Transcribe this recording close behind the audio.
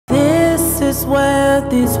is where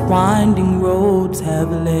these winding roads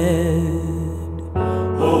have led.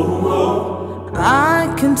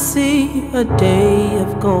 I can see a day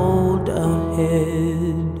of gold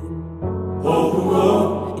ahead.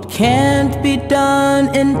 It can't be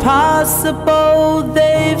done, impossible,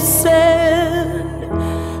 they've said,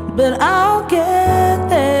 but I'll get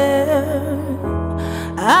there,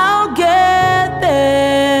 I'll get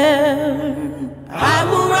there. I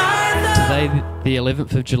will ride the... Today, the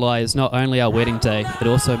 11th of July, is not only our wedding day, it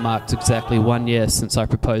also marks exactly 1 year since I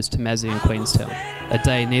proposed to Mazzy in Queenstown. A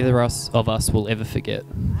day neither of us will ever forget.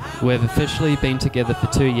 We've officially been together for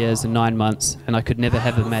 2 years and 9 months, and I could never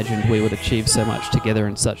have imagined we would achieve so much together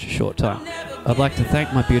in such a short time. I'd like to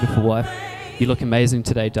thank my beautiful wife. You look amazing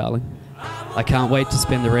today, darling. I can't wait to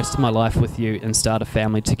spend the rest of my life with you and start a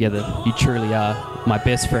family together. You truly are my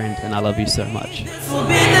best friend, and I love you so much. This will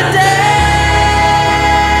be the day.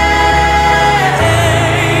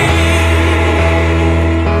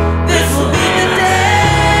 This will be the day.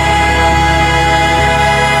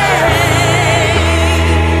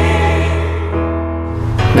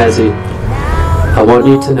 Mazzy, I want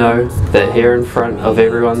you to know that here in front of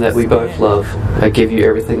everyone that we both love, I give you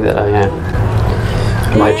everything that I am.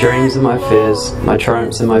 My dreams and my fears, my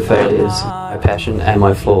triumphs and my failures, my passion and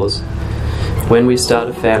my flaws. When we start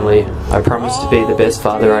a family, I promise to be the best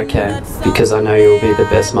father I can, because I know you will be the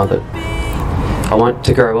best mother. I want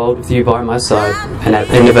to grow old with you by my side, and at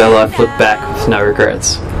the end of our life look back with no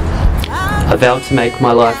regrets. I vow to make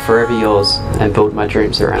my life forever yours and build my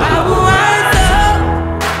dreams around you.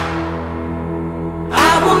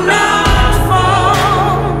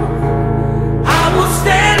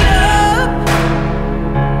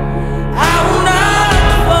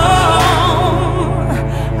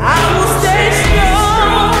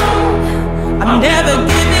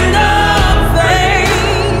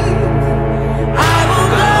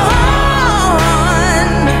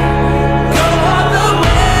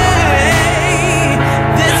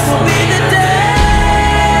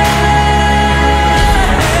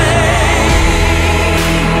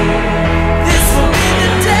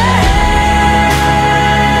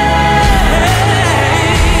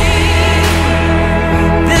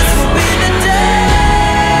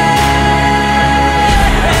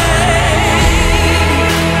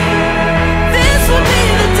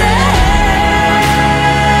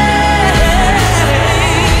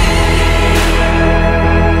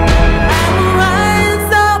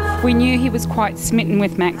 Quite smitten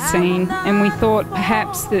with Maxine, and we thought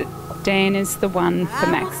perhaps that Dan is the one for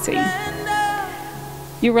Maxine.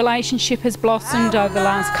 Your relationship has blossomed over the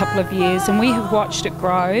last couple of years, and we have watched it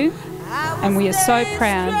grow, and we are so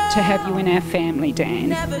proud to have you in our family,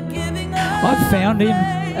 Dan. I've found him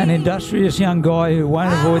an industrious young guy who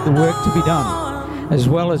won't avoid the work to be done, as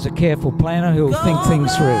well as a careful planner who will think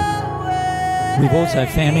things through. We've also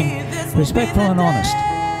found him respectful and honest.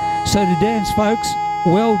 So to Dan's folks,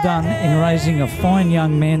 well done in raising a fine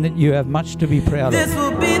young man that you have much to be proud of. This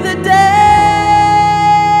will be the day.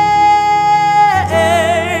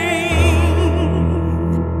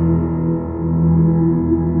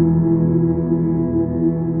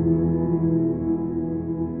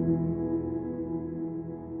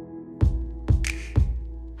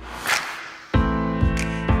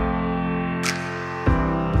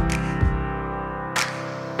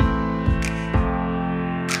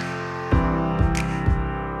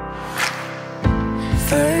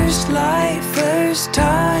 First light, first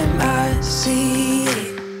time I see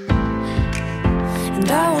it,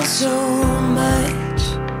 and I want so much,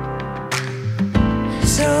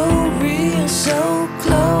 so real, so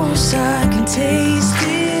close, I can taste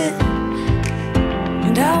it,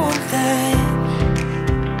 and I want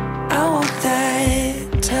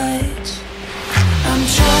that touch. I'm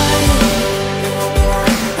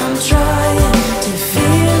trying to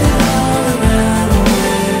feel it all around me.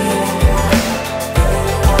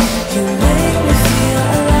 You make me feel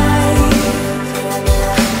alive,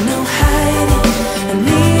 no hiding, I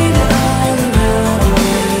need it all around me.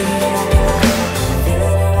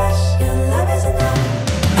 Your love is enough.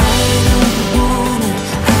 I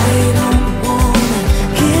don't wanna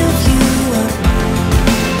give you up.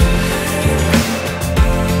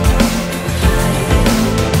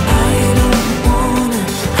 I don't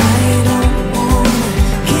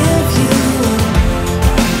wanna give you up.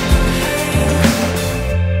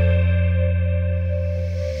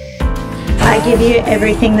 I give you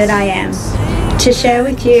everything that I am, to share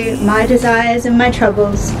with you my desires and my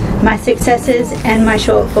troubles, my successes and my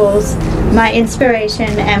shortfalls, my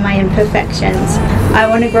inspiration and my imperfections. I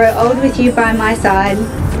want to grow old with you by my side,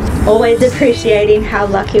 always appreciating how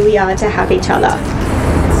lucky we are to have each other.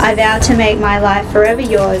 I vow to make my life forever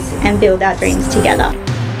yours and build our dreams together.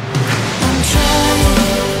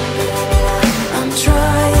 I'm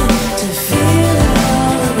trying to feel it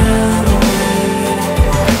all around me.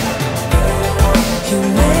 You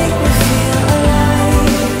make me feel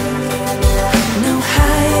alive. No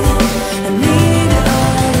hiding, I need it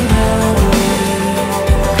all around me.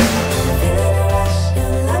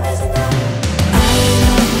 Your love is enough. I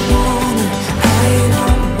don't wanna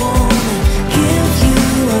give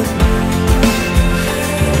you up.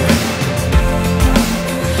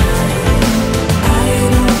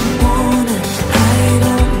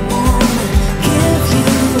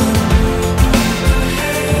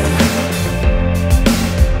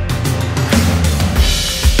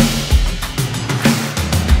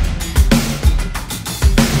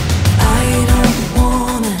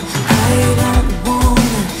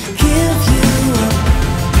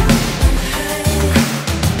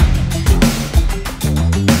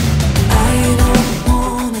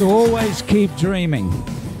 To always keep dreaming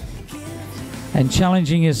and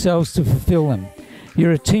challenging yourselves to fulfill them.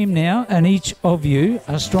 You're a team now, and each of you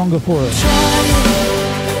are stronger for it.